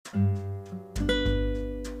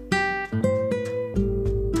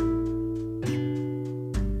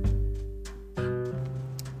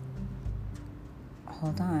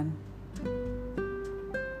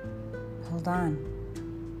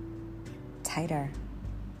tighter.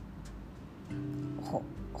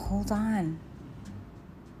 Hold on.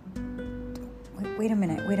 Wait a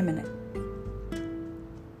minute.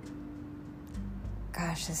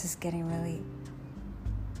 Gosh, this is getting really,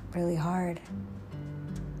 really hard.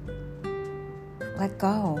 Let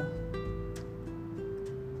go.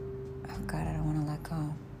 Oh God, I don't want to let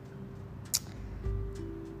go.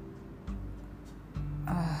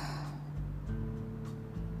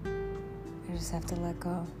 I just have to let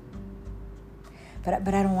go.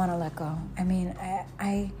 But I don't want to let go. I mean,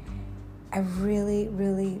 I really,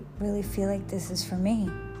 really, really feel like this is for me.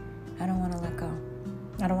 I don't want to let go.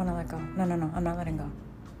 I don't want to let go. No, I'm not letting go.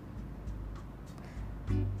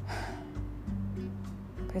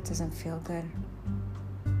 But it doesn't feel good.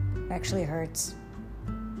 It actually hurts.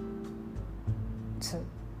 So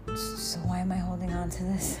why am I holding on to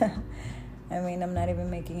this? I mean, I'm not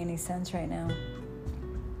even making any sense right now.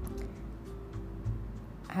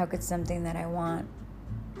 How could something that I want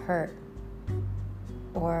hurt?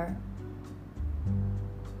 Or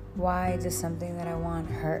why does something that I want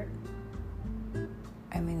hurt?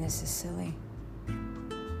 I mean, this is silly.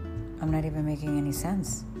 I'm not even making any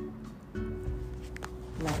sense.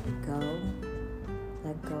 Let go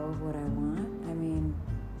of what I want. I mean,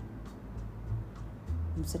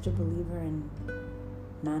 I'm such a believer in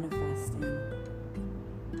manifesting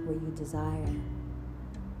what you desire.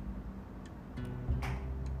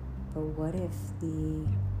 But what if the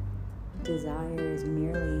desire is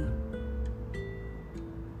merely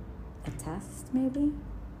a test, maybe?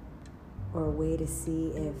 Or a way to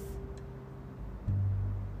see if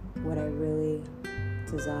what I really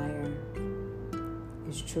desire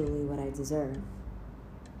is truly what I deserve?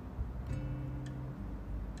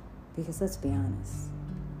 Because let's be honest,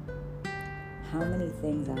 how many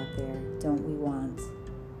things out there don't we want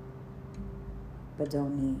but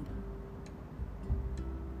don't need?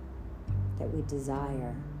 That we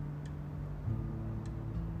desire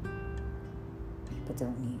but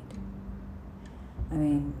don't need. I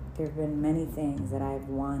mean, there have been many things that I've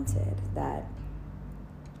wanted that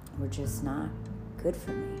were just not good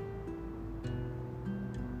for me.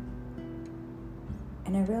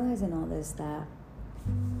 And I realize in all this that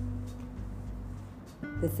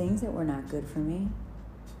the things that were not good for me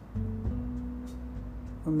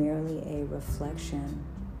were merely a reflection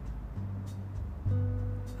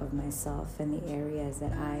of myself and the areas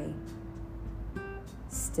that I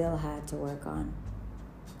still had to work on,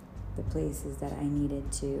 the places that I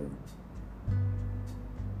needed to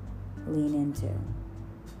lean into.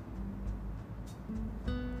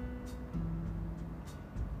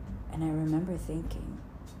 And I remember thinking,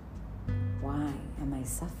 why am I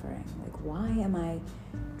suffering? Like, why am I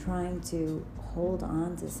trying to hold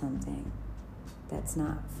on to something that's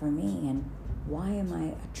not for me? And why am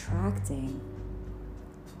I attracting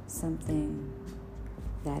something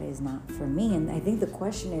that is not for me? And I think the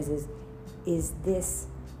question is this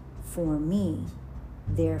for me?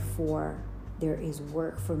 Therefore, there is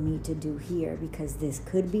work for me to do here because this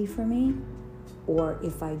could be for me. Or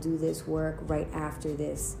if I do this work right after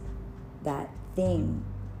this, that thing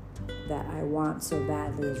that I want so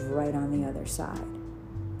badly is right on the other side.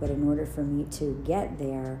 But in order for me to get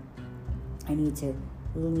there, I need to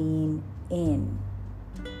lean in.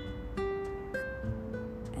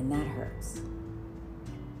 And that hurts.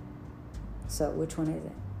 So which one is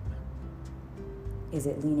it? Is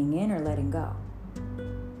it leaning in or letting go?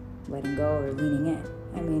 Letting go or leaning in?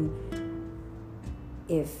 I mean,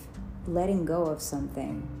 if letting go of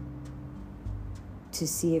something to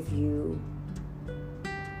see if you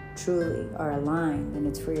truly are aligned and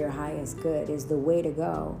it's for your highest good is the way to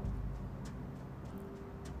go,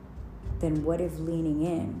 then what if leaning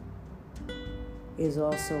in is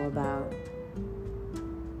also about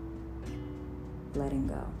letting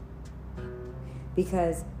go?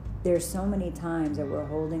 Because there's so many times that we're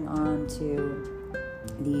holding on to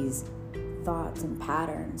these thoughts and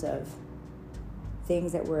patterns of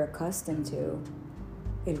things that we're accustomed to,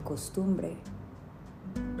 el costumbre.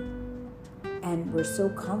 And we're so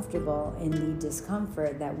comfortable in the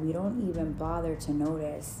discomfort that we don't even bother to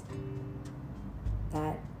notice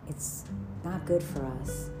that it's not good for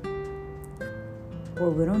us.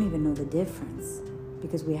 Or we don't even know the difference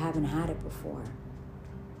because we haven't had it before.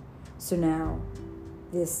 So now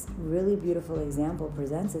this really beautiful example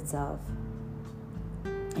presents itself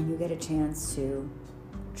and you get a chance to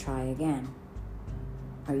try again.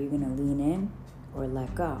 Are you going to lean in or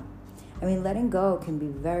let go? I mean, letting go can be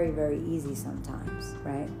very, very easy sometimes,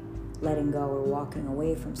 right? Letting go or walking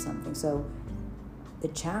away from something. So the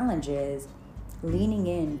challenge is leaning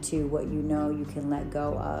into what you know you can let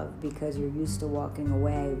go of because you're used to walking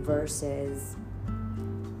away versus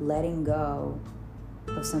letting go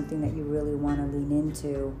of something that you really want to lean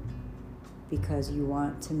into because you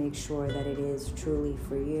want to make sure that it is truly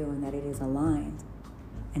for you and that it is aligned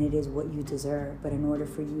and it is what you deserve. But in order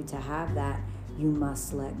for you to have that, you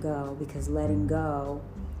must let go, because letting go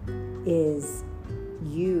is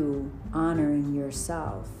you honoring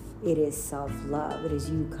yourself. It is self-love. It is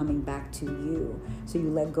you coming back to you. So you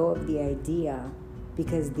let go of the idea,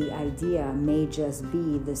 because the idea may just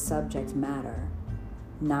be the subject matter,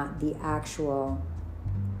 not the actual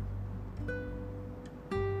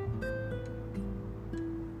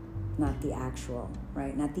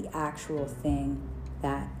right? Not the actual thing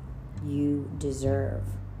that you deserve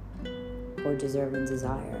or deserve and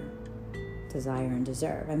desire and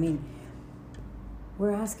deserve. I mean,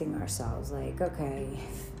 we're asking ourselves, like, okay,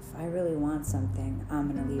 if I really want something,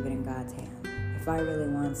 I'm going to leave it in God's hand. If I really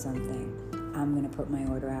want something, I'm going to put my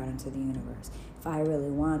order out into the universe. If I really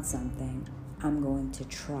want something, I'm going to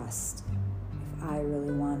trust. If I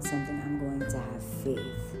really want something, I'm going to have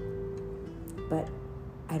faith. But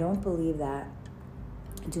I don't believe that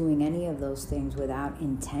doing any of those things without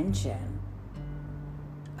intention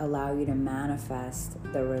allow you to manifest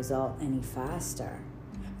the result any faster.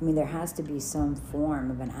 I mean, there has to be some form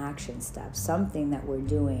of an action step, something that we're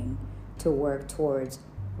doing to work towards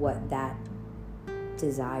what that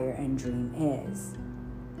desire and dream is.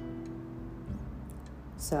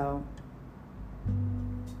 So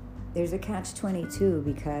there's a catch-22,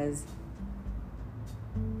 because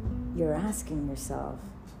you're asking yourself,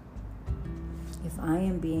 if I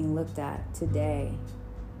am being looked at today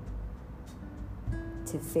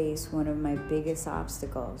to face one of my biggest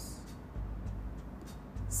obstacles,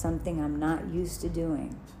 something I'm not used to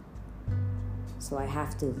doing, so I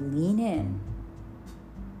have to lean in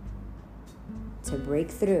to break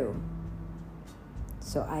through,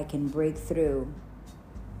 so I can break through,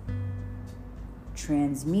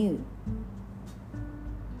 transmute,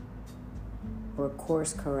 or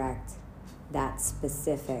course correct that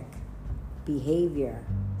specific behavior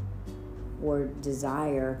or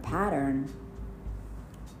desire pattern,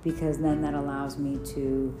 because then that allows me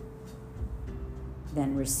to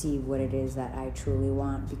then receive what it is that I truly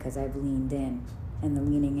want, because I've leaned in, and the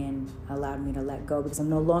leaning in allowed me to let go, because I'm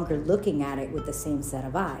no longer looking at it with the same set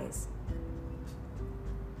of eyes.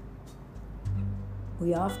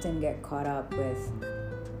 We often get caught up with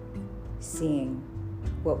seeing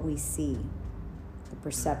what we see, the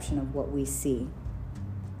perception of what we see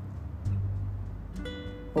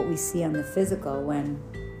on the physical, when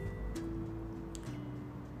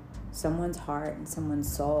someone's heart and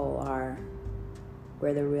someone's soul are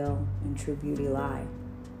where the real and true beauty lie.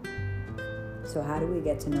 So how do we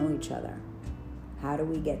get to know each other? How do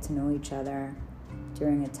we get to know each other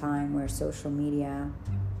during a time where social media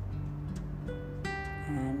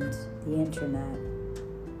and the internet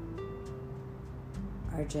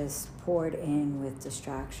are just poured in with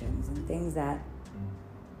distractions and things that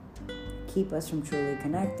keep us from truly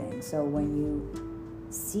connecting? So when you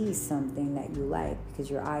see something that you like, because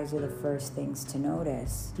your eyes are the first things to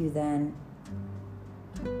notice, you then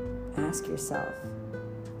ask yourself,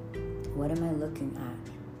 what am I looking at?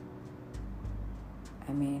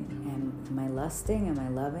 I mean, am I lusting? Am I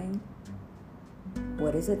loving?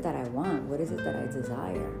 What is it that I want? What is it that I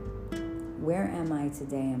desire? Where am I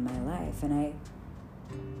today in my life? And I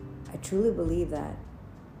truly believe that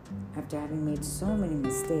after having made so many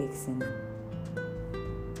mistakes in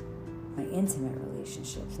my intimate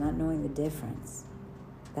relationships, not knowing the difference,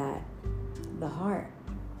 that the heart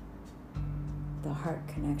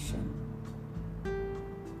connection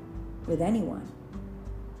with anyone,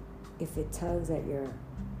 if it tugs at your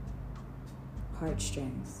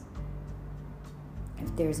heartstrings,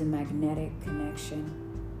 if there's a magnetic connection,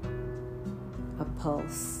 a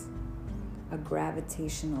pulse, a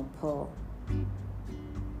gravitational pull,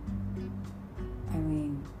 I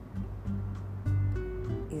mean,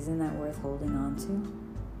 isn't that worth holding on to?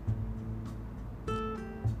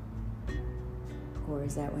 Or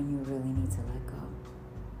is that when you really need to let go?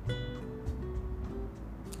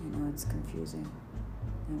 I know it's confusing.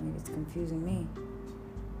 I mean, it's confusing me.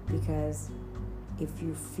 Because if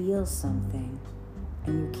you feel something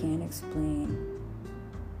and you can't explain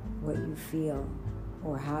what you feel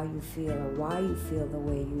or how you feel or why you feel the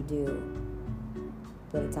way you do,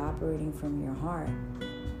 but it's operating from your heart,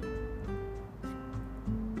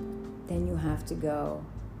 then you have to go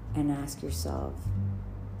and ask yourself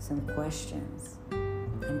some questions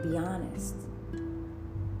and be honest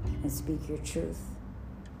and speak your truth.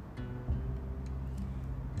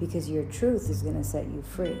 Because your truth is going to set you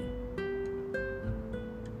free.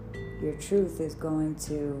 Your truth is going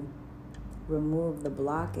to remove the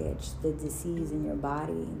blockage, the disease in your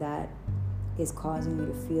body that is causing you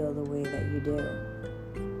to feel the way that you do,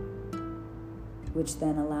 which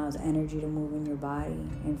then allows energy to move in your body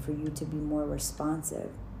and for you to be more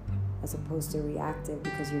responsive as opposed to reactive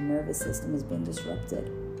because your nervous system has been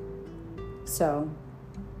disrupted. So,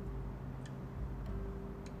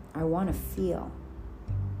 I want to feel.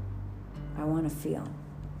 And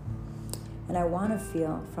I want to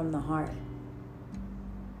feel from the heart.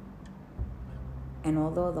 And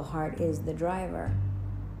although the heart is the driver,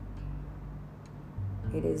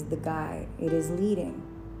 it is the guide, it is leading.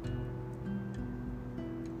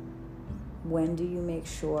 When do you make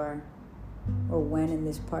sure, or when in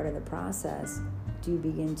this part of the process, do you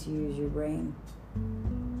begin to use your brain?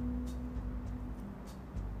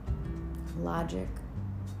 Logic.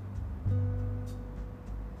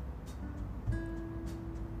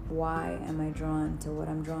 Why am I drawn to what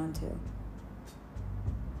I'm drawn to?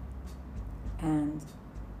 And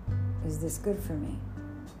is this good for me?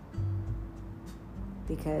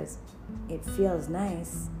 Because it feels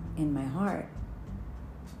nice in my heart,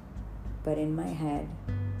 but in my head,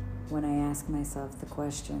 when I ask myself the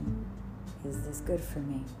question, is this good for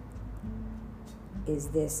me? Is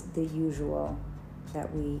this the usual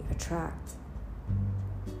that we attract?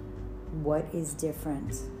 What is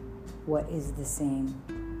different? What is the same?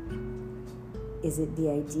 Is it the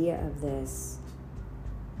idea of this?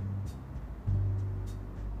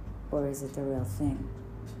 Or is it the real thing?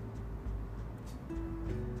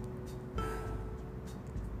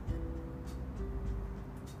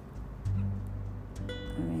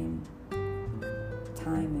 I mean,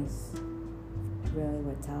 time is really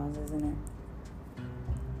what tells, isn't it?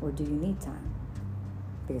 Or do you need time?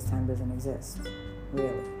 Because time doesn't exist,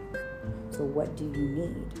 really. So what do you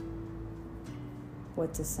need?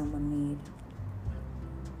 What does someone need?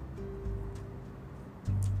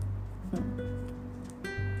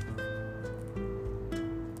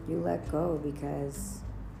 You let go because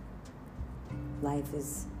life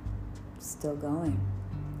is still going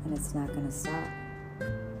and it's not going to stop.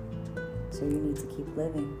 So you need to keep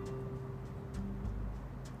living.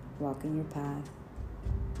 Walking your path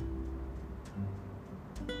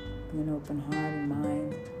with an open heart and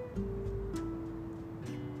mind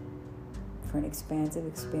for an expansive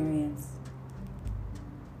experience,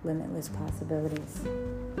 limitless possibilities,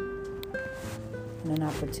 and an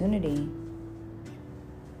opportunity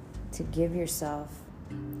to give yourself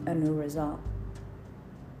a new result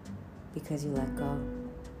because you let go.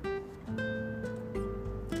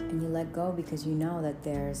 And you let go because you know that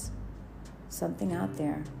there's something out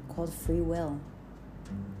there called free will.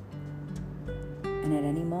 And at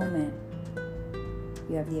any moment,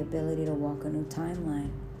 you have the ability to walk a new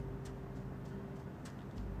timeline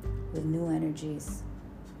with new energies,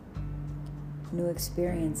 new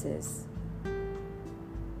experiences,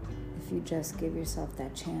 if you just give yourself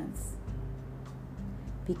that chance.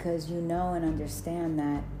 Because you know and understand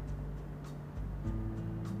that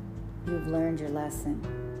you've learned your lesson.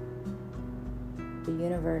 The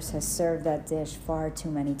universe has served that dish far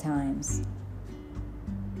too many times.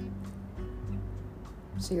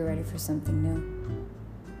 So you're ready for something new.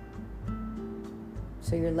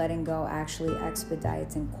 So your letting go actually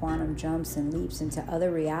expedites and quantum jumps and leaps into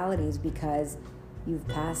other realities because you've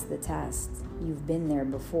passed the test. You've been there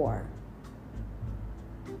before.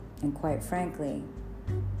 And quite frankly,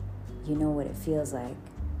 you know what it feels like,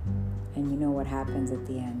 and you know what happens at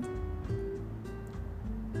the end.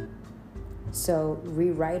 So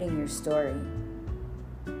rewriting your story,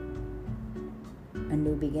 a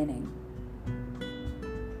new beginning,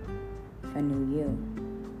 a new you.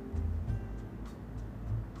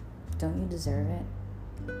 Don't you deserve it?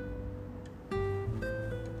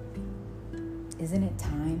 Isn't it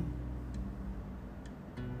time?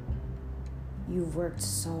 You've worked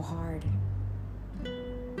so hard.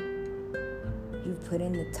 You've put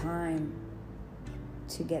in the time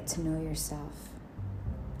to get to know yourself,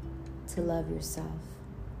 to love yourself,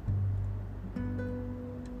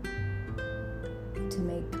 to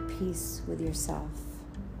make peace with yourself,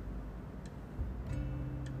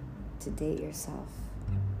 to date yourself.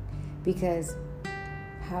 Because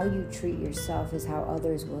how you treat yourself is how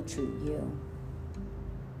others will treat you.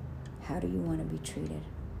 How do you want to be treated?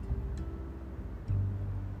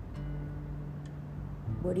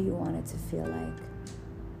 What do you want it to feel like?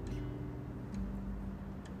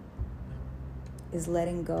 Is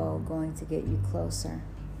letting go going to get you closer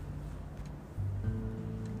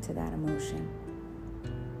to that emotion?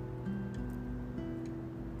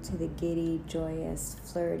 To the giddy, joyous,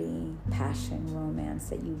 flirty, passion, romance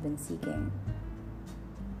that you've been seeking?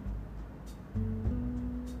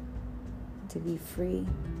 To be free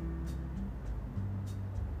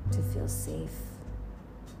to feel safe.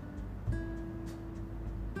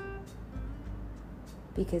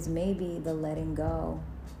 Because maybe the letting go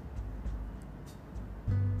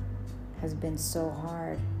has been so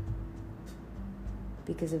hard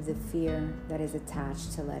because of the fear that is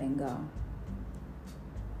attached to letting go,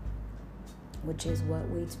 which is what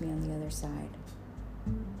waits me on the other side.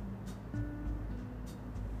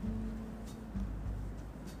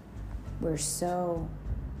 We're so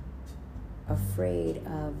afraid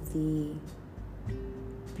of the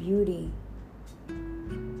beauty,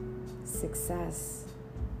 success,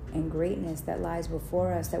 and greatness that lies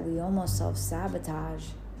before us that we almost self-sabotage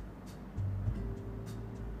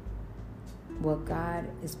what God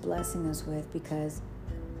is blessing us with because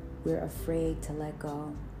we're afraid to let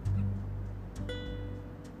go.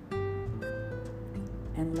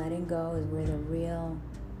 And letting go is where the real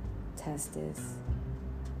test is.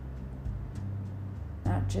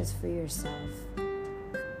 Not just for yourself,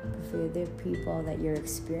 but for the people that you're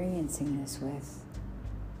experiencing this with.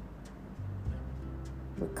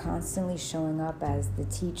 We're constantly showing up as the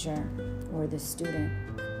teacher or the student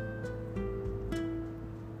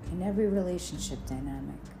in every relationship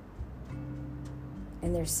dynamic.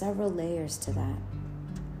 And there's several layers to that,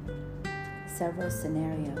 several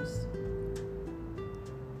scenarios.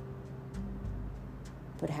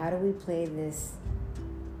 But how do we play this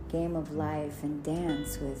game of life and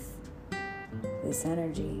dance with this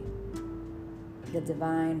energy, the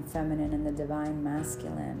divine feminine and the divine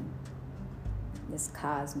masculine, this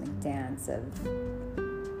cosmic dance of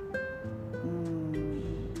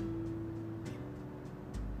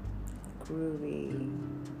groovy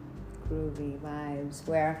vibes,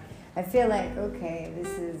 where I feel like, okay, this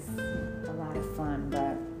is a lot of fun,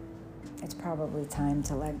 but it's probably time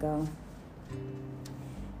to let go.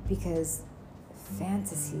 Because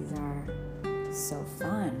fantasies are so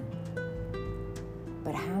fun,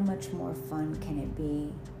 but how much more fun can it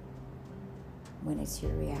be when it's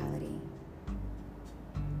your reality?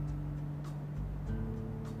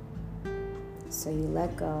 So you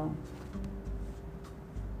let go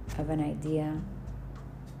of an idea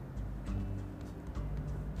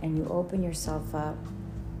and you open yourself up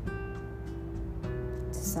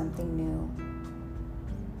to something new,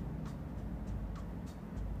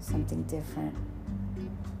 something different,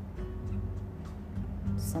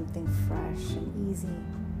 something fresh and easy,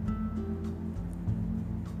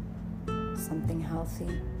 something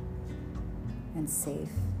healthy and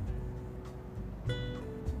safe,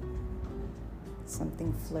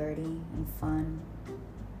 something flirty and fun.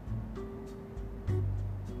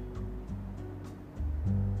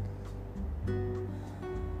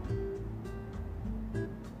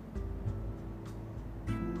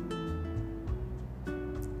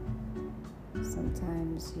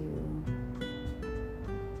 Sometimes you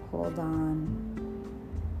hold on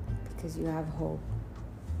because you have hope.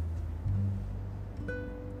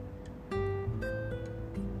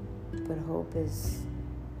 But hope is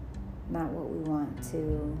not what we want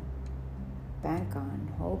to bank on.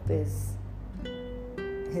 Hope is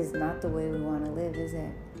not the way we want to live, is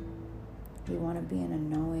it? We want to be in a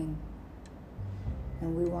knowing.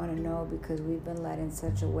 And we want to know because we've been led in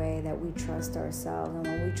such a way that we trust ourselves. And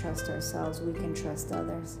when we trust ourselves, we can trust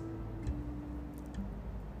others.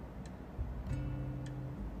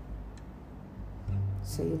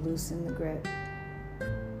 So you loosen the grip.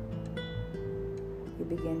 You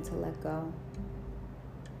begin to let go.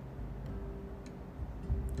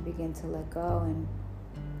 You begin to let go, and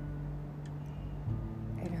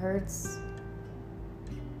it hurts.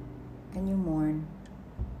 And you mourn.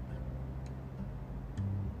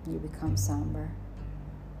 You become somber.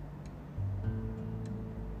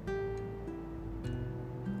 And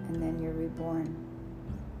then you're reborn.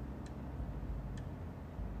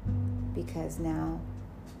 Because now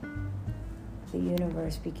the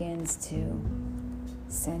universe begins to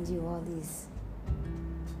send you all these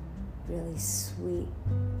really sweet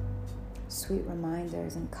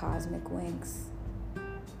reminders and cosmic winks.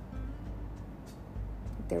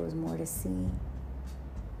 There was more to see,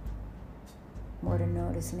 more to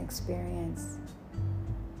notice and experience.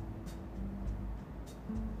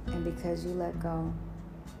 And because you let go,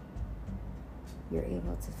 you're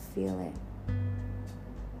able to feel it.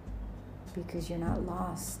 Because you're not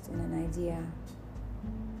lost in an idea,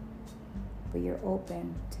 but you're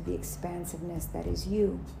open to the expansiveness that is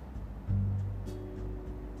you.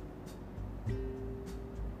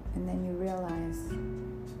 And then you realize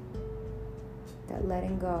that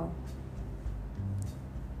letting go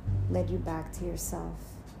led you back to yourself.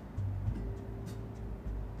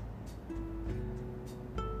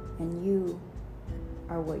 And you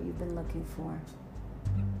are what you've been looking for.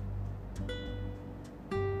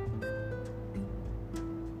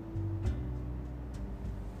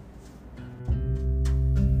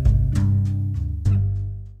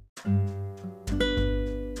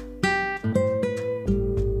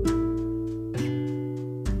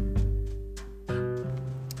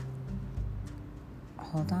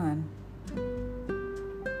 hold on.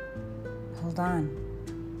 Hold on.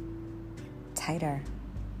 Tighter.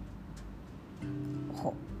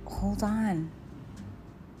 Hold on.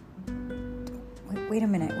 Wait a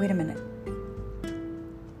minute.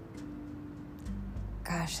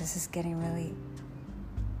 Gosh, this is getting really,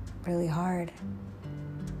 really hard.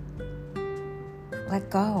 Let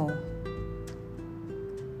go.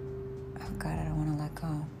 Oh God, I don't want to let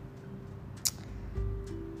go.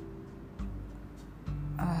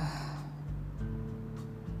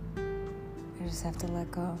 I just have to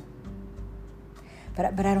let go.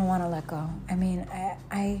 But I don't want to let go. I mean,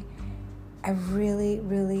 I really,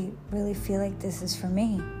 really, really feel like this is for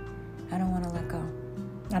me. I don't want to let go.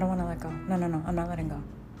 I don't want to let go. No, I'm not letting go.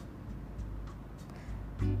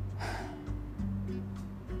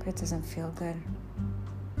 But it doesn't feel good.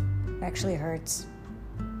 It actually hurts.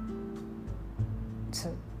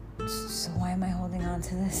 So why am I holding on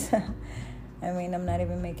to this? I mean, I'm not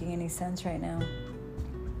even making any sense right now.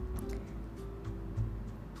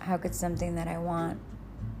 How could something that I want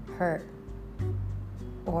hurt?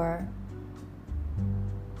 Or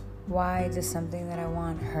why does something that I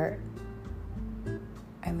want hurt?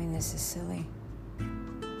 I mean, this is silly.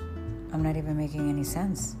 I'm not even making any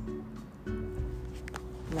sense.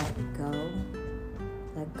 Let go.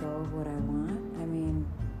 Let go of what I want. I mean,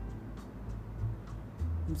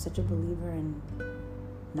 I'm such a believer in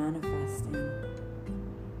manifesting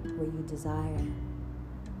what you desire.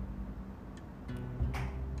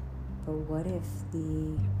 But what if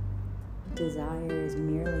the desire is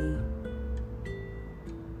merely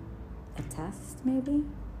a test, maybe?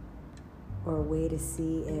 Or a way to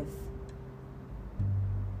see if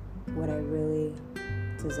what I really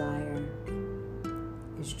desire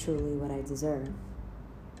is truly what I deserve?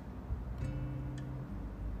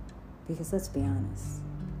 Because let's be honest,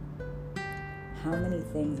 how many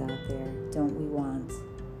things out there don't we want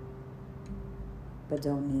but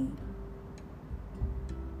don't need?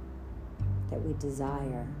 That we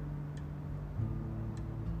desire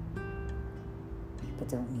but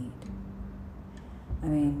don't need. I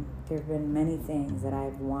mean, there have been many things that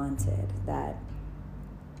I've wanted that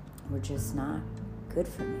were just not good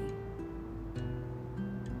for me.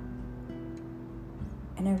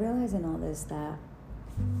 And I realize in all this that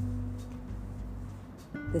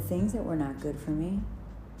the things that were not good for me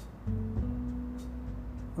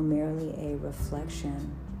were merely a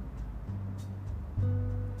reflection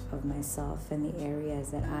of myself and the areas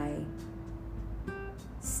that I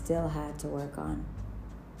still had to work on,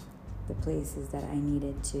 the places that I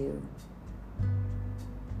needed to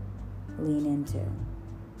lean into.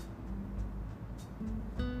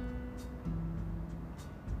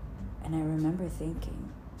 And I remember thinking,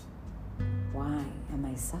 why am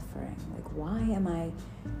I suffering? Like, why am I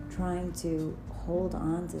trying to hold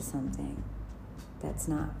on to something that's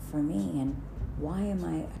not for me? And why am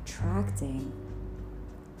I attracting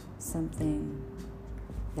something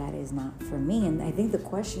that is not for me? And I think the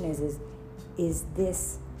question is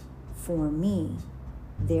this for me?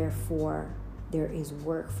 Therefore, there is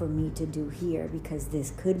work for me to do here because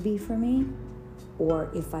this could be for me.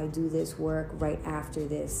 Or if I do this work right after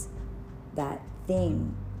this, that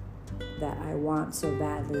thing that I want so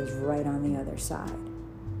badly is right on the other side.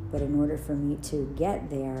 But in order for me to get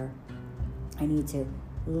there, I need to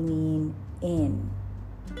lean in.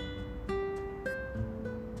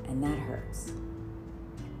 And that hurts.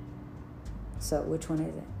 So which one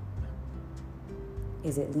is it?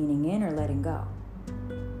 Is it leaning in or letting go?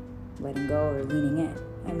 Letting go or leaning in?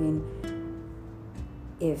 I mean,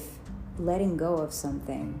 if letting go of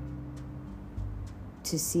something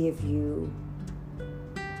to see if you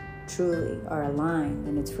truly are aligned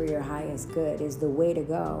and it's for your highest good is the way to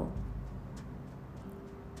go,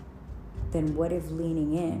 then what if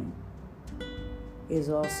leaning in is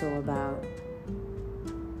also about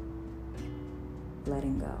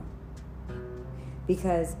letting go?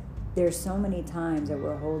 Because there's so many times that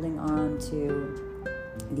we're holding on to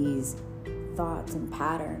these thoughts and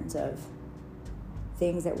patterns of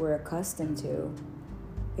things that we're accustomed to,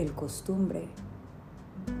 el costumbre.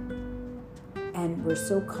 And we're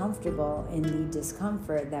so comfortable in the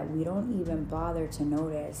discomfort that we don't even bother to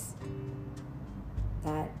notice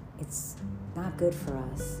that it's not good for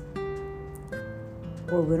us.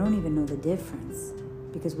 Or we don't even know the difference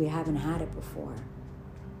because we haven't had it before.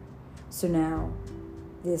 So now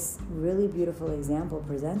this really beautiful example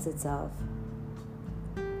presents itself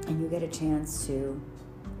and you get a chance to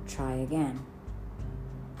try again.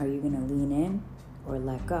 Are you going to lean in or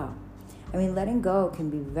let go? I mean, letting go can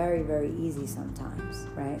be very, very easy sometimes,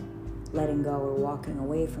 right? Letting go or walking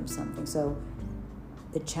away from something. So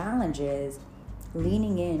the challenge is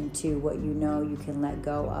leaning into what you know you can let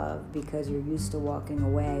go of because you're used to walking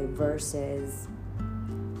away versus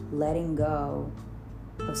letting go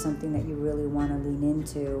of something that you really want to lean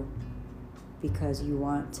into because you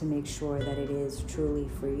want to make sure that it is truly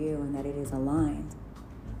for you and that it is aligned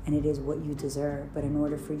and it is what you deserve. But in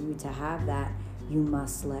order for you to have that, you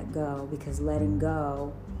must let go, because letting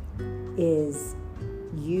go is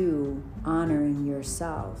you honoring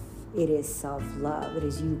yourself. It is self-love. It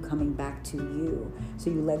is you coming back to you. So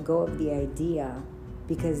you let go of the idea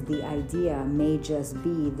because the idea may just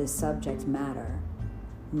be the subject matter,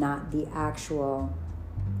 not the actual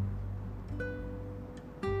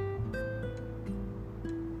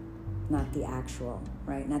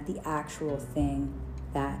right? Not the actual thing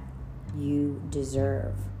that you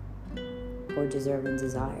deserve or deserve and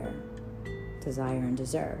desire and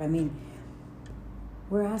deserve. I mean,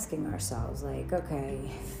 we're asking ourselves, like, okay,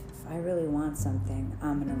 if I really want something,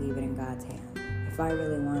 I'm going to leave it in God's hand. If I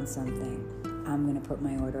really want something, I'm going to put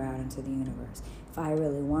my order out into the universe. If I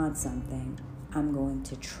really want something, I'm going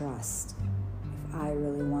to trust. If I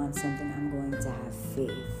really want something, I'm going to have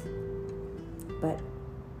faith. But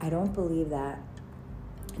I don't believe that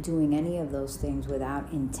doing any of those things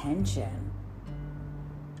without intention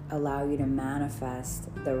allow you to manifest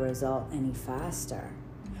the result any faster.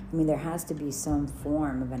 I mean, there has to be some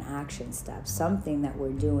form of an action step, something that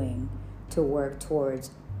we're doing to work towards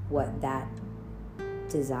what that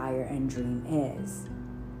desire and dream is.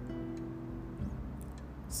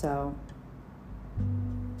 So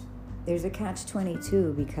there's a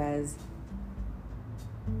catch-22 because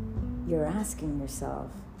you're asking yourself,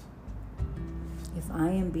 if I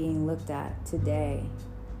am being looked at today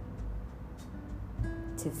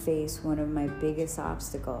to face one of my biggest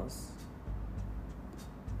obstacles,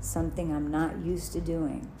 something I'm not used to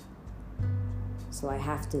doing, so I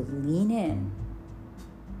have to lean in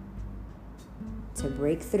to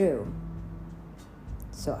break through,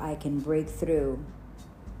 so I can break through,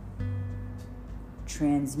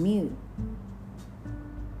 transmute,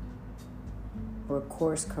 or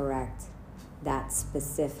course correct that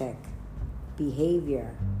specific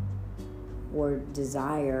behavior or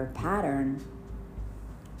desire pattern,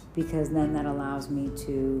 because then that allows me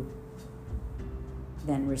to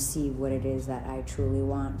then receive what it is that I truly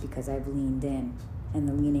want, because I've leaned in, and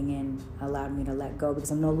the leaning in allowed me to let go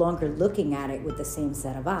because I'm no longer looking at it with the same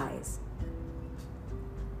set of eyes.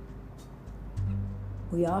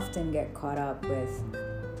 We often get caught up with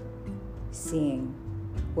seeing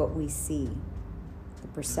what we see, the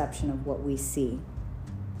perception of what we see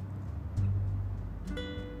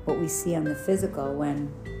on the physical,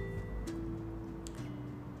 when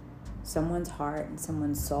someone's heart and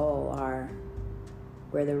someone's soul are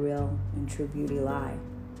where the real and true beauty lie.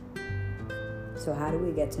 So how do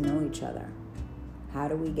we get to know each other? How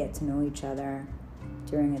do we get to know each other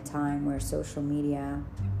during a time where social media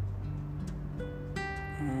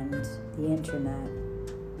and the internet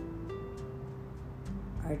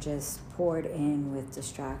are just poured in with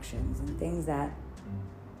distractions and things that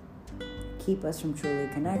keep us from truly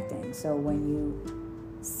connecting? So when you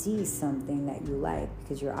see something that you like,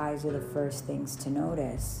 because your eyes are the first things to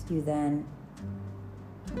notice, you then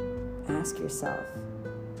ask yourself,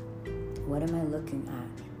 what am I looking at?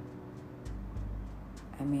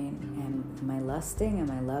 I mean, am I lusting? Am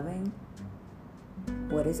I loving?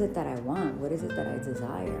 What is it that I want? What is it that I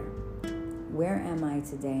desire? Where am I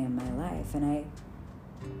today in my life? And I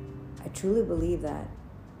truly believe that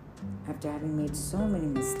after having made so many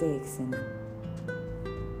mistakes in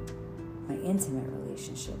my intimate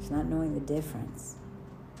relationships, not knowing the difference,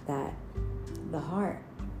 that the heart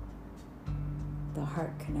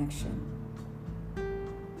connection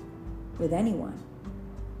with anyone,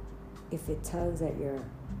 if it tugs at your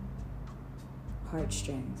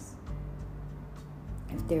heartstrings,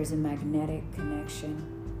 if there's a magnetic connection,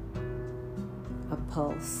 a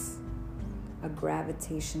pulse, a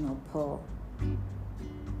gravitational pull,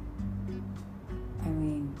 I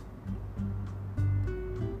mean,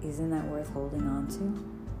 isn't that worth holding on to?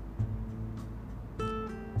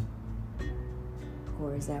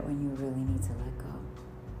 Or is that when you really need to let go?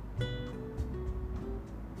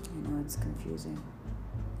 I know it's confusing.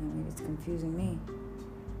 I mean, it's confusing me.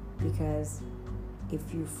 Because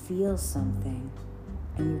if you feel something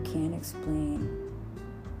and you can't explain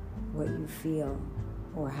what you feel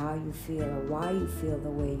or how you feel or why you feel the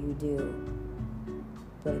way you do,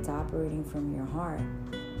 but it's operating from your heart,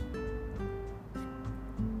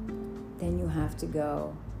 then you have to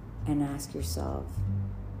go and ask yourself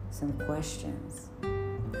some questions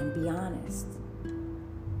and be honest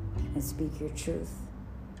and speak your truth.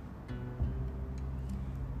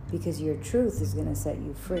 Because your truth is going to set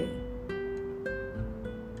you free.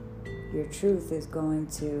 Your truth is going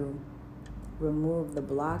to remove the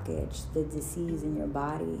blockage, the disease in your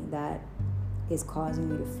body that is causing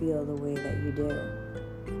you to feel the way that you do,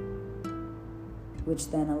 which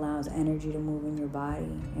then allows energy to move in your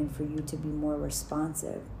body and for you to be more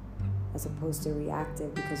responsive as opposed to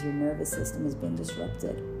reactive, because your nervous system has been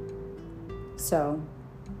disrupted. So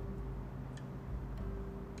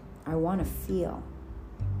I want to feel.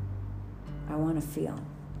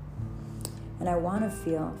 And I want to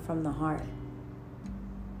feel from the heart.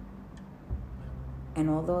 And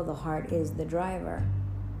although the heart is the driver,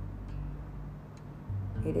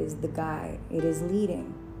 it is the guide, it is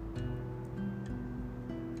leading.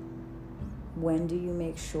 When do you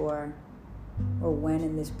make sure, or when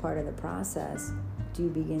in this part of the process, do you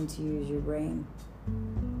begin to use your brain?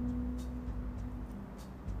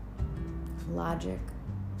 Logic.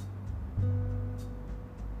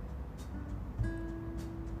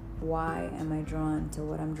 Why am I drawn to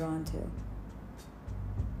what I'm drawn to?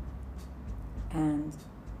 And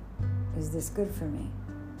is this good for me?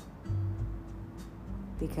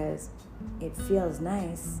 Because it feels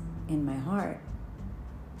nice in my heart,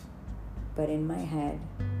 but in my head,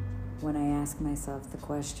 when I ask myself the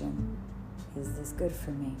question, is this good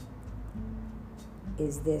for me?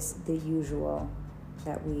 Is this the usual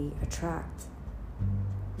that we attract?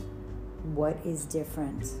 What is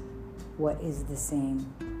different? What is the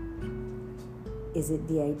same? Is it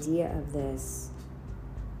the idea of this?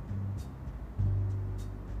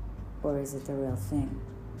 Or is it the real thing?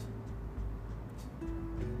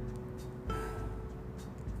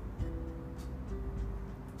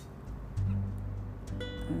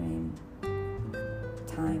 I mean,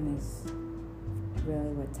 time is really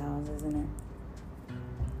what tells, isn't it?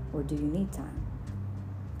 Or do you need time?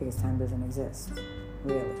 Because time doesn't exist,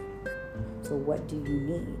 really. So what do you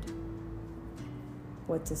need?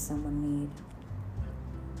 What does someone need?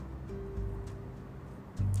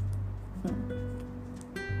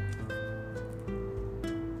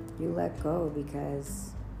 You let go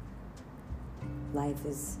because life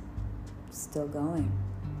is still going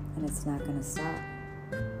and it's not going to stop.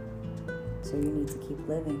 So you need to keep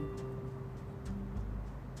living,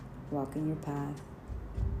 walking your path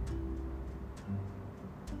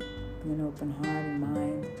with an open heart and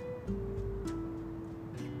mind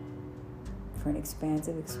for an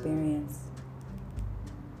expansive experience,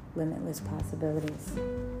 limitless possibilities,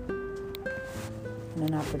 and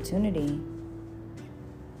an opportunity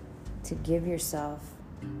to give yourself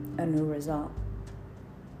a new result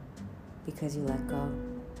because you let go.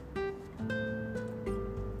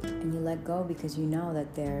 And you let go because you know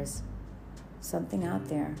that there's something out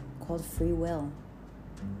there called free will.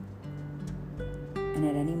 And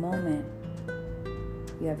at any moment,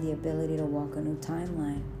 you have the ability to walk a new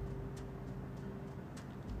timeline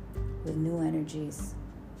with new energies,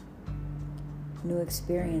 new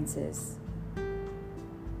experiences,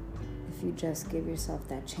 if you just give yourself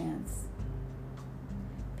that chance.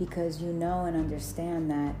 Because you know and understand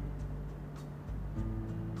that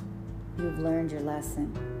you've learned your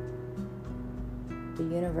lesson. The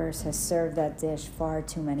universe has served that dish far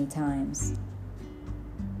too many times.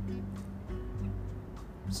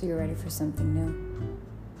 So you're ready for something new.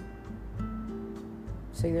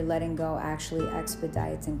 So your letting go actually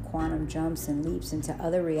expedites and quantum jumps and leaps into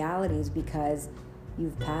other realities because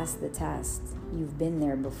you've passed the test. You've been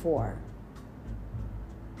there before.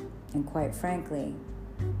 And quite frankly,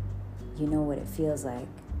 you know what it feels like,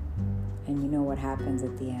 and you know what happens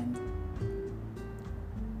at the end.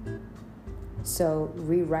 So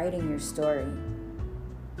rewriting your story,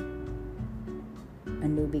 a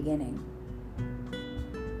new beginning,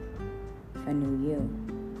 a new you.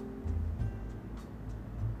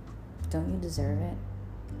 Don't you deserve it?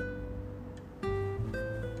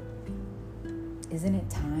 Isn't it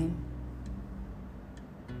time?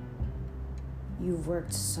 You've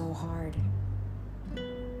worked so hard.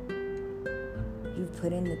 You've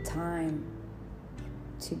put in the time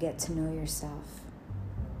to get to know yourself,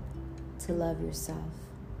 to love yourself,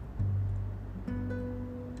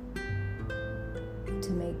 to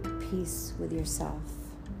make peace with yourself,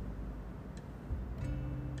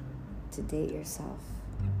 to date yourself.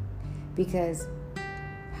 Because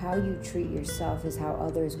how you treat yourself is how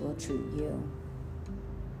others will treat you.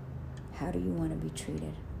 How do you want to be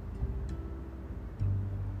treated?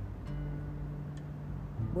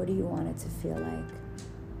 What do you want it to feel like?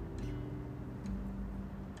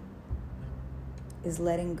 Is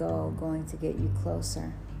letting go going to get you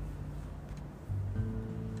closer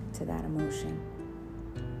to that emotion?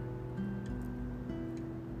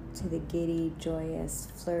 To the giddy, joyous,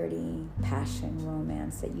 flirty, passion,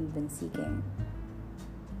 romance that you've been seeking?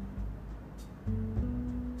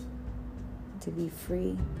 to be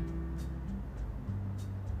free,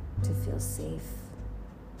 to feel safe.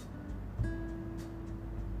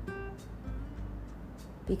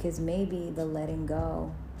 Because maybe the letting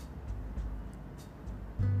go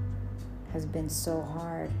has been so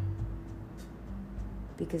hard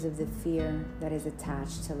because of the fear that is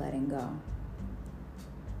attached to letting go,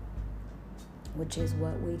 which is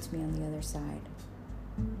what waits me on the other side.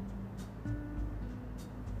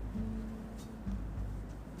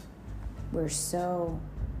 We're so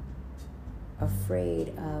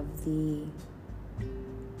afraid of the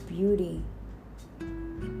beauty,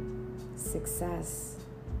 success,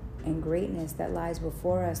 and greatness that lies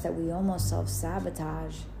before us that we almost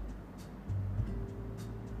self-sabotage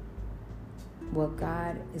what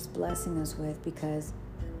God is blessing us with because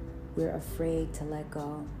we're afraid to let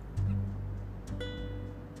go.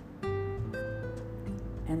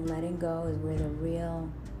 And letting go is where the real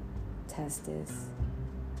test is.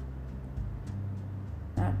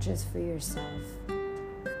 Not just for yourself,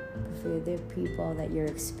 but for the people that you're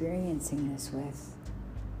experiencing this with.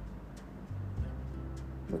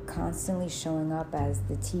 We're constantly showing up as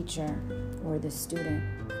the teacher or the student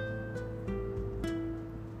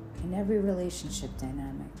in every relationship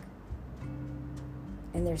dynamic.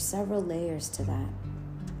 And there's several layers to that,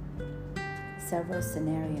 several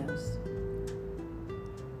scenarios.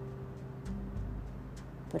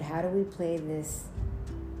 But how do we play this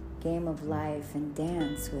game of life and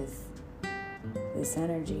dance with this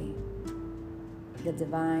energy, the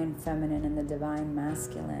divine feminine and the divine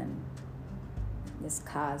masculine, this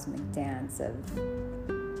cosmic dance of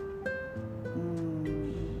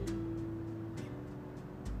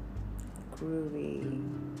groovy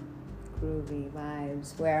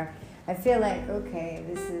vibes, where I feel like, okay,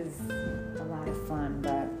 this is a lot of fun,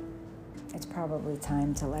 but it's probably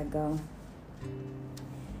time to let go.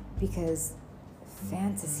 Because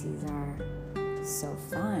fantasies are so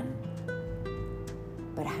fun,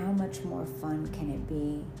 but how much more fun can it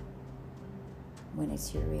be when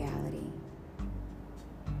it's your reality?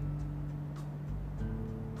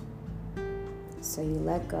 So you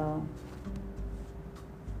let go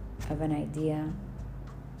of an idea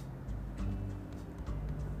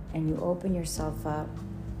and you open yourself up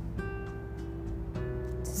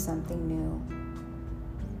to something new,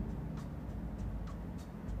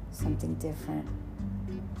 something different,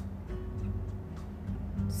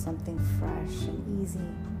 something fresh and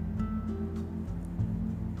easy,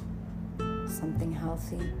 something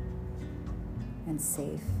healthy and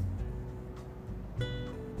safe,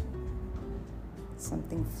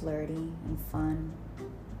 something flirty and fun.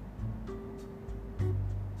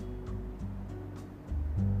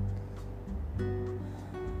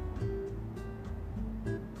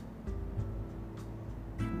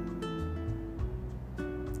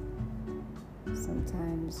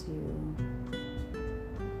 Sometimes you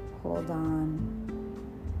hold on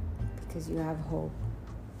because you have hope.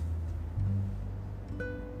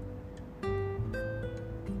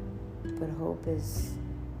 But hope is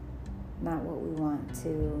not what we want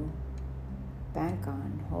to bank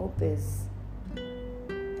on. Hope is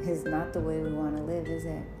not the way we want to live, is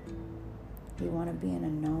it? We want to be in a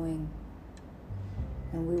knowing.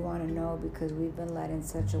 And we want to know because we've been led in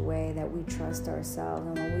such a way that we trust ourselves.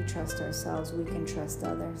 And when we trust ourselves, we can trust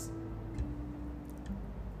others.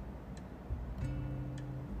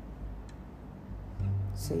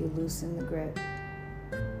 So you loosen the grip.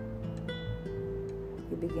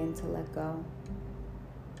 You begin to let go.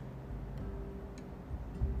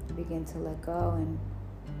 You begin to let go, and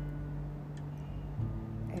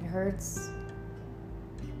it hurts.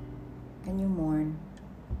 And you mourn.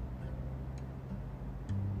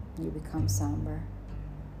 You become somber.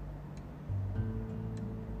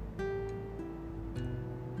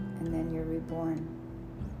 And then you're reborn.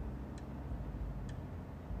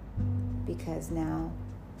 Because now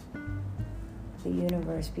the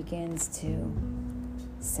universe begins to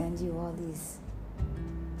send you all these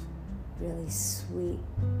really sweet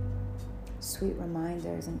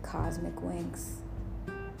reminders and cosmic winks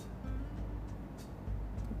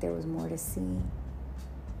that there was more to see,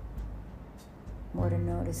 more to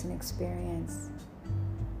notice and experience.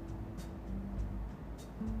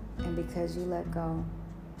 And because you let go,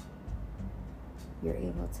 you're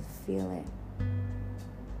able to feel it.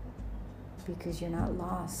 Because you're not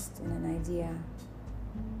lost in an idea,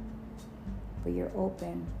 but you're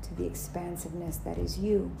open to the expansiveness that is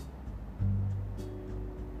you.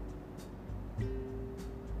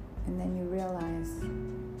 And then you realize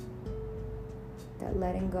that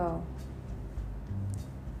letting go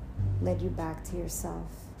led you back to yourself.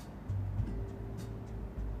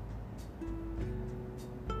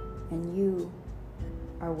 And you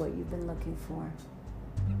are what you've been looking for.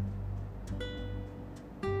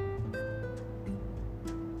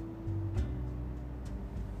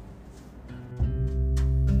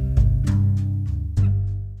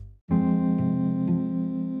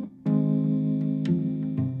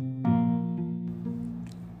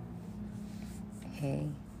 Hey.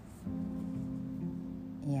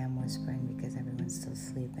 Yeah, I'm whispering because everyone's still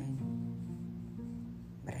sleeping.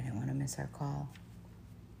 But I didn't want to miss our call.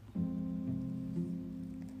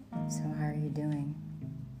 So how are you doing?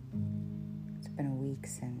 It's been a week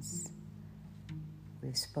since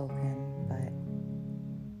we've spoken, but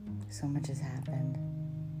so much has happened.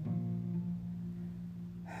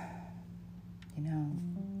 You know,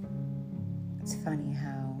 it's funny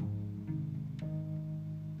how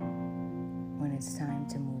when it's time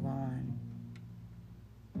to move on,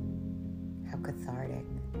 how cathartic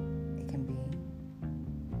it can be,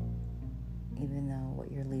 even though what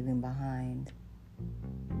you're leaving behind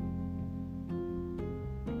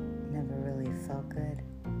never really felt good.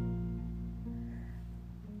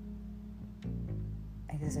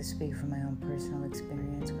 I guess I speak from my own personal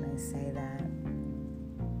experience when I say that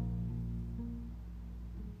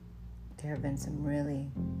there have been some really,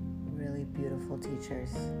 really beautiful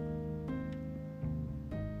teachers.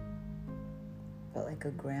 But like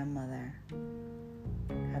a grandmother,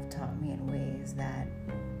 have taught me in ways that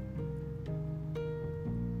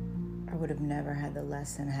I would have never had the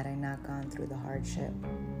lesson had I not gone through the hardship.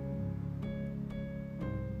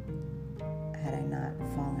 Had I not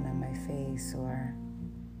fallen on my face or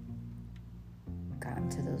gotten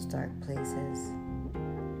to those dark places.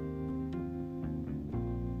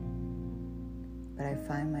 But I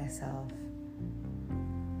find myself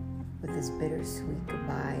with this bittersweet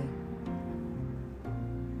goodbye,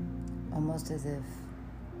 almost as if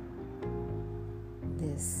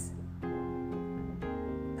this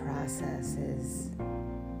process is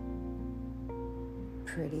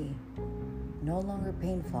pretty, no longer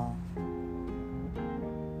painful,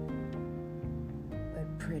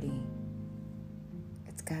 but pretty.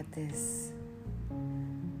 It's got this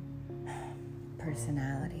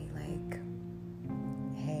personality, like,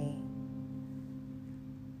 hey,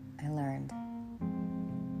 I learned,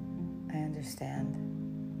 I understand,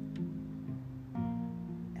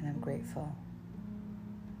 and I'm grateful.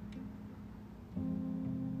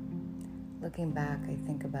 Looking back, I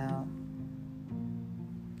think about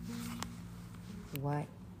what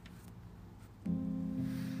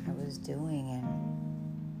I was doing and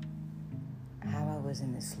how I was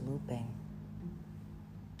in this looping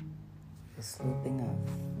of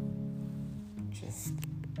just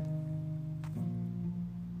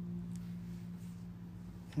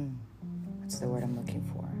what's the word I'm looking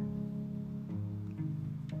for?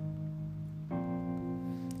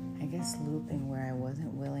 I guess looping where I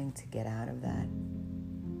wasn't willing to get out of that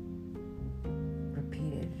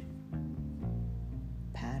repeated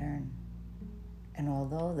pattern. And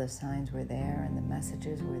although the signs were there and the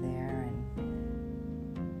messages were there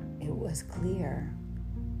and it was clear,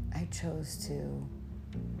 I chose to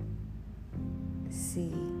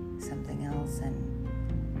see something else and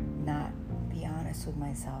not be honest with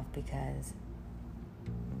myself because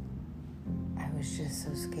I was just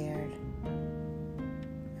so scared.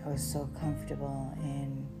 I was so comfortable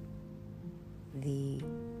in the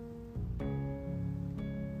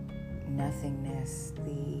nothingness,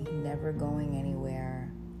 the never going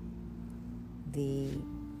anywhere, the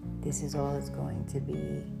this is all it's going to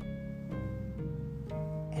be.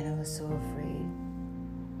 And I was so afraid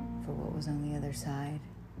for what was on the other side.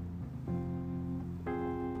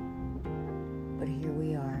 But here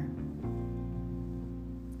we are,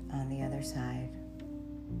 on the other side,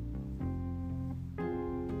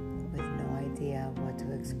 with no idea what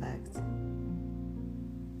to expect.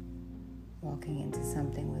 Walking into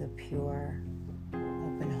something with a pure,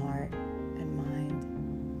 open heart and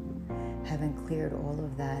mind. Having cleared all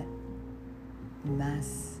of that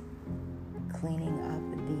mess, cleaning up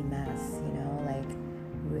the mess, like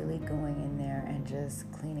really going in there and just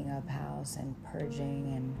cleaning up house and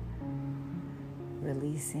purging and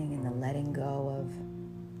releasing and the letting go of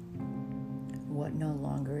what no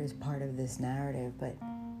longer is part of this narrative, but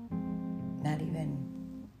not even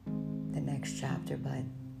the next chapter, but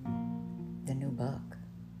the new book.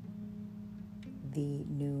 The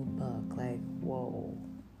new book, like, whoa,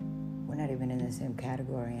 we're not even in the same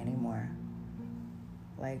category anymore.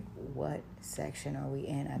 Like, what section are we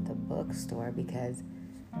in at the bookstore? Because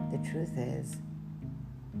the truth is,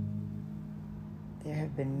 there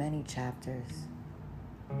have been many chapters.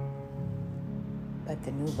 But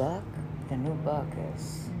the new book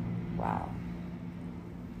is, wow,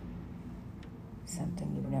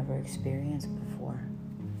 something you've never experienced before.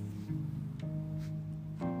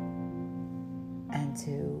 and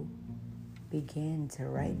to begin to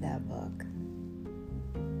write that book,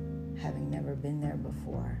 having never been there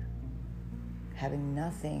before, having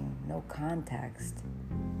nothing, no context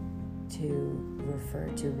to refer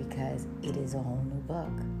to because it is a whole new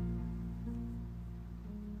book.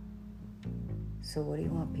 So what do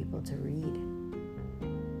you want people to read?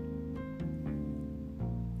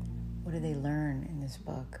 What do they learn in this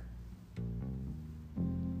book?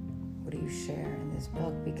 What do you share in this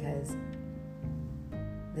book? Because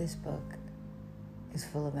this book is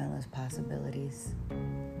full of endless possibilities.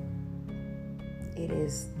 It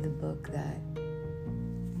is the book that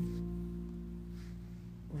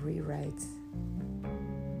rewrites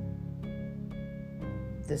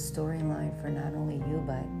the storyline for not only you,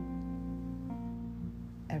 but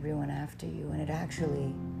everyone after you. And it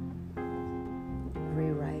actually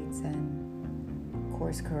rewrites and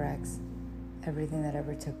course corrects everything that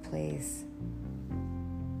ever took place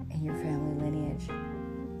in your family lineage.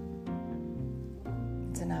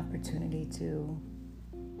 It's an opportunity to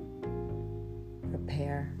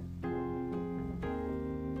repair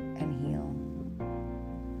and heal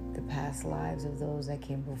the past lives of those that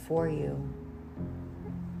came before you,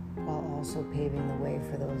 while also paving the way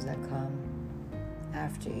for those that come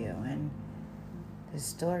after you. And the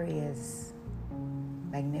story is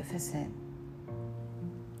magnificent.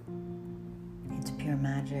 It's pure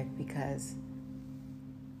magic because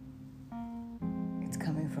it's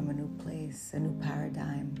coming from a new place, a new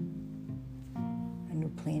paradigm, a new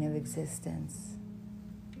plane of existence,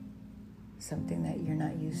 something that you're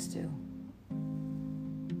not used to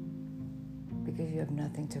because you have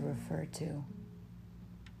nothing to refer to,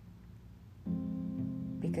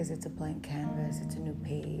 because it's a blank canvas, it's a new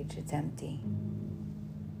page, it's empty.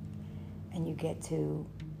 And you get to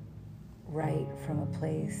write from a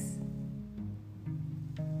place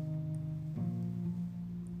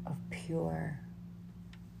of pure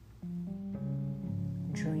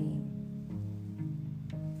dream.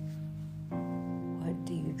 What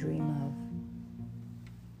do you dream of?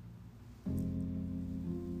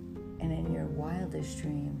 And in your wildest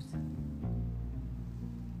dreams,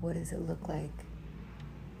 what does it look like?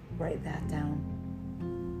 Write that down.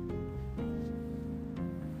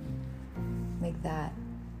 Make that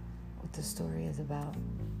what the story is about.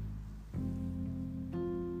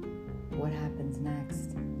 What happens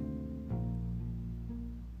next?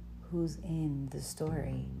 Who's in the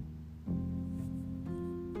story?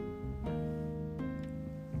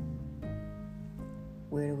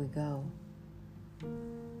 Where do we go?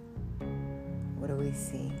 What do we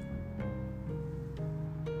see?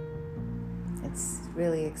 It's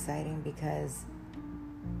really exciting because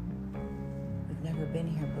we've never been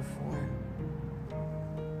here before.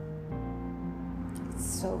 It's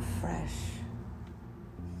so fresh.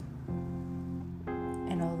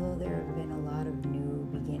 And although there have been a lot of new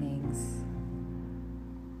beginnings,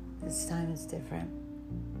 this time it's different.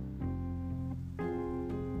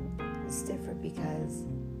 It's different because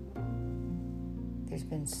there's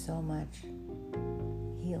been so much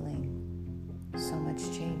healing, so much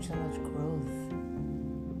change, so much growth.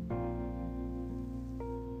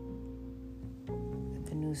 But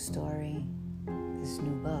the new story, this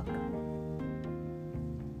new book,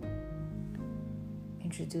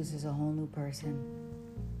 introduces a whole new person.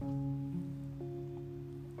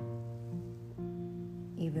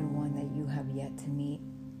 Even one that you have yet to meet.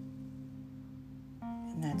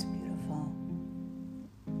 And that's beautiful.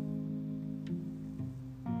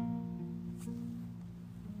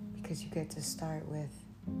 Because you get to start with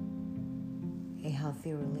a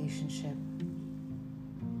healthy relationship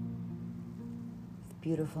with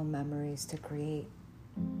beautiful memories to create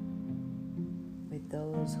with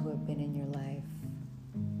those who have been in your life,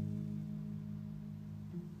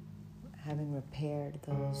 having repaired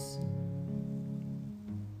those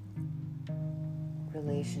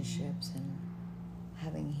relationships and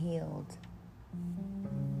having healed,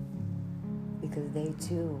 because they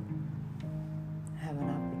too have an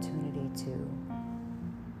opportunity to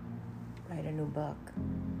write a new book.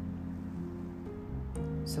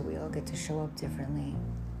 So we all get to show up differently.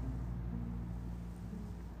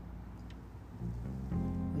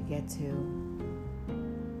 We get to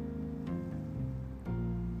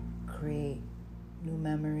create new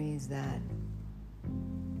memories that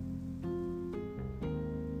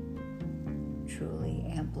truly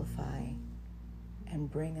amplify and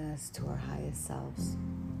bring us to our highest selves.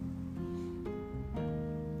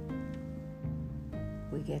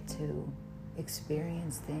 We get to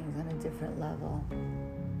experience things on a different level.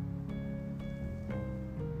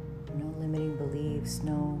 No limiting beliefs,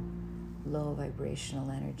 no low vibrational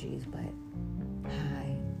energies, but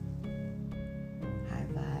high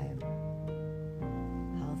vibe,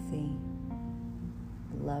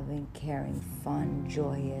 loving, caring, fun,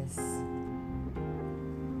 joyous,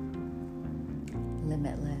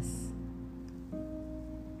 limitless.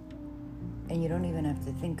 And you don't even have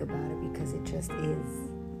to think about it because it just is.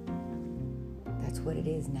 That's what it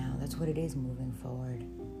is now. That's what it is moving forward.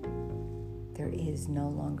 There is no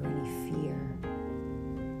longer any fear,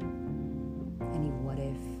 any what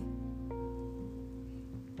if.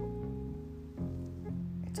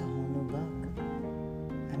 It's a whole new book.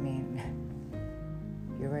 I mean,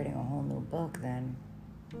 if you're writing a whole new book, then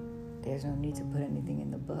there's no need to put anything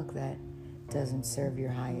in the book that doesn't serve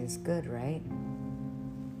your highest good, right?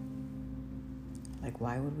 Like,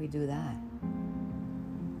 why would we do that?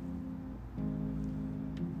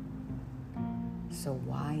 So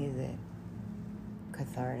why is it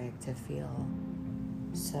cathartic to feel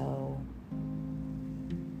so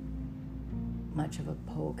much of a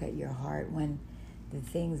poke at your heart when the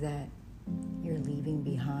things that you're leaving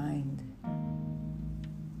behind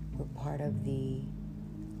were part of the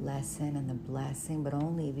lesson and the blessing, but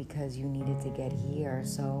only because you needed to get here?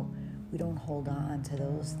 So we don't hold on to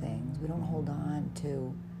those things. We don't hold on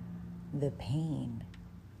to the pain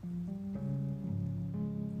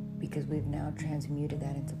because we've now transmuted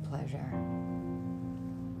that into pleasure.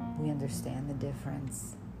 We understand the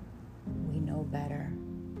difference. We know better,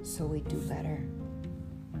 so we do better.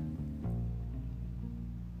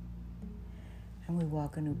 And we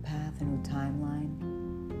walk a new path, a new timeline,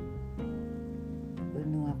 with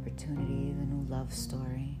new opportunities, a new love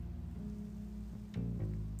story,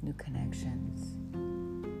 new connections.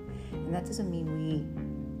 And that doesn't mean we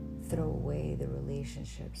throw away the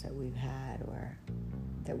relationships that we've had or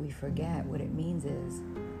that we forget. What it means is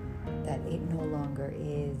that it no longer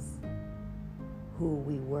is who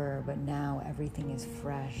we were, but now everything is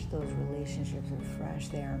fresh. Those relationships are fresh.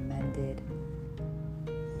 They are mended.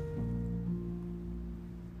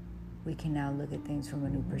 We can now look at things from a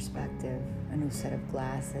new perspective, a new set of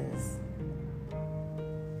glasses,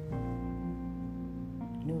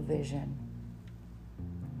 new vision.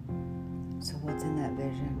 So what's in that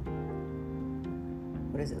vision?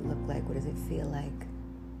 What does it look like? What does it feel like?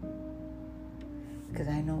 Because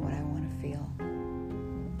I know what I want to feel.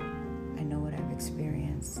 I know what I've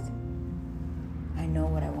experienced. I know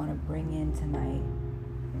what I want to bring into my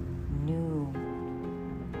new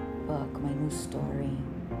book, my new story,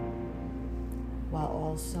 while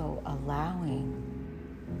also allowing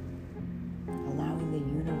the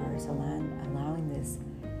universe, allowing this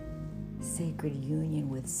sacred union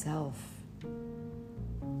with self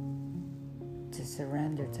to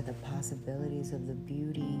surrender to the possibilities of the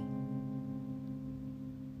beauty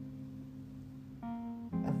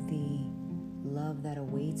of the love that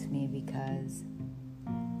awaits me, because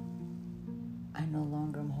I no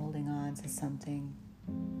longer am holding on to something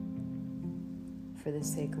for the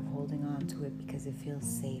sake of holding on to it because it feels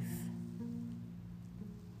safe.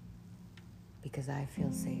 Because I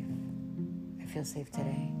feel safe. I feel safe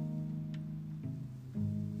today.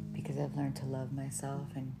 Because I've learned to love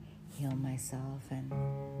myself and heal myself and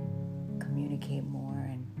communicate more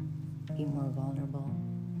and be more vulnerable.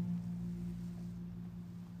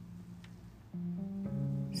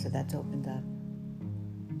 So that's opened up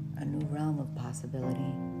a new realm of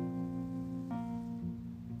possibility.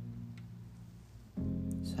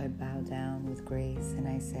 So I bow down with grace and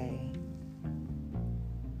I say,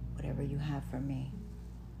 whatever you have for me,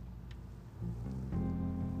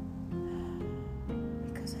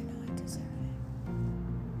 because I know I deserve it.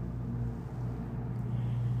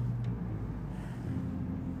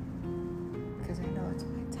 Because I know it's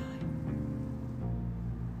my time.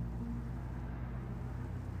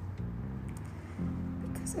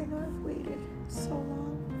 Because I know I've waited so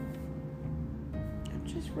long. I'm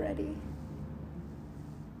just ready.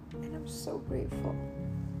 And I'm so grateful.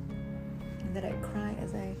 And that I cry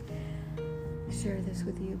as I share this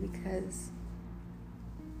with you because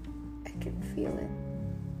I can feel it.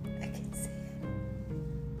 I can see it.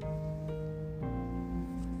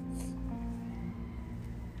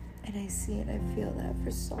 And I see it, I feel that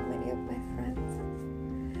for so many of my friends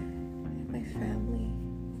and my family.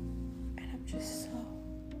 And I'm just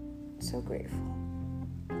so grateful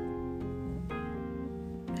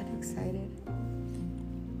and excited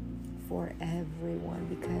for everyone,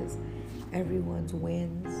 because everyone's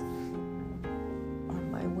wins are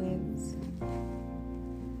my wins.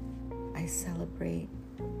 I celebrate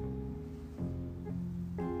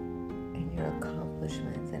in your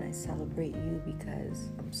accomplishments, and I celebrate you because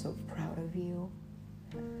I'm so proud of you.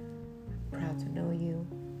 I'm proud to know you,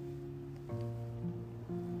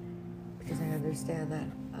 because I understand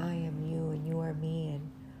that I am you and you are me,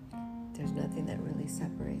 and there's nothing that really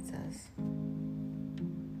separates us.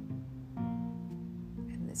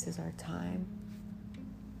 this is our time.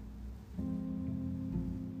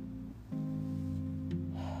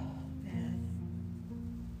 Man,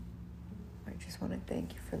 I just want to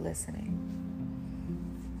thank you for listening.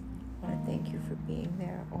 I want to thank you for being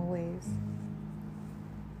there always.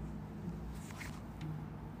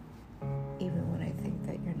 Even when I think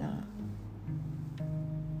that you're not.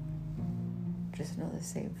 Just know the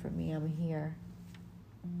same for me. I'm here.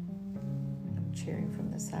 I'm cheering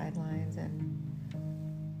from the sidelines and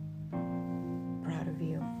proud of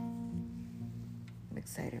you. I'm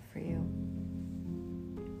excited for you.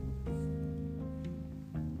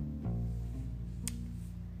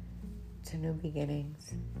 To new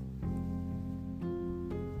beginnings.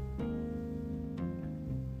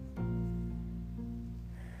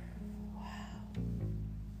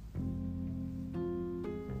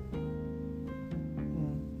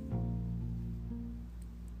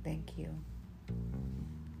 Thank you.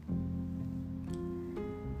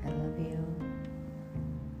 I love you.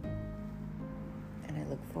 And I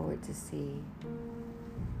look forward to see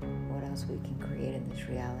what else we can create in this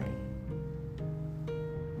reality.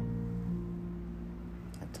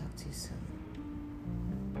 I'll talk to you soon.